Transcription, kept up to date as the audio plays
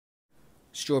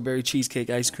Strawberry cheesecake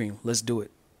ice cream. Let's do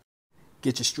it.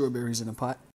 Get your strawberries in a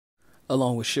pot,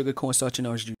 along with sugar, cornstarch, and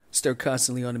orange juice. Stir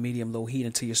constantly on a medium-low heat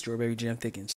until your strawberry jam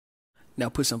thickens. Now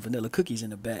put some vanilla cookies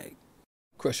in a bag.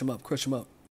 Crush them up, crush them up.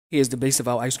 Here's the base of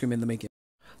our ice cream in the making.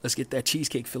 Let's get that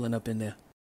cheesecake filling up in there.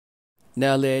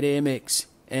 Now let it mix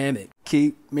and mix.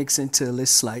 Keep mixing till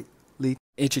it's slightly.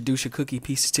 Introduce your cookie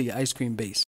pieces to your ice cream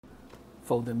base.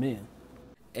 Fold them in.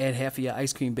 Add half of your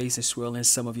ice cream base and swirl in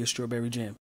some of your strawberry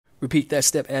jam. Repeat that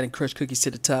step, adding crushed cookies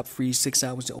to the top. Freeze 6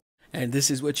 hours. And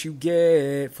this is what you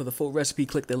get. For the full recipe,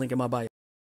 click the link in my bio.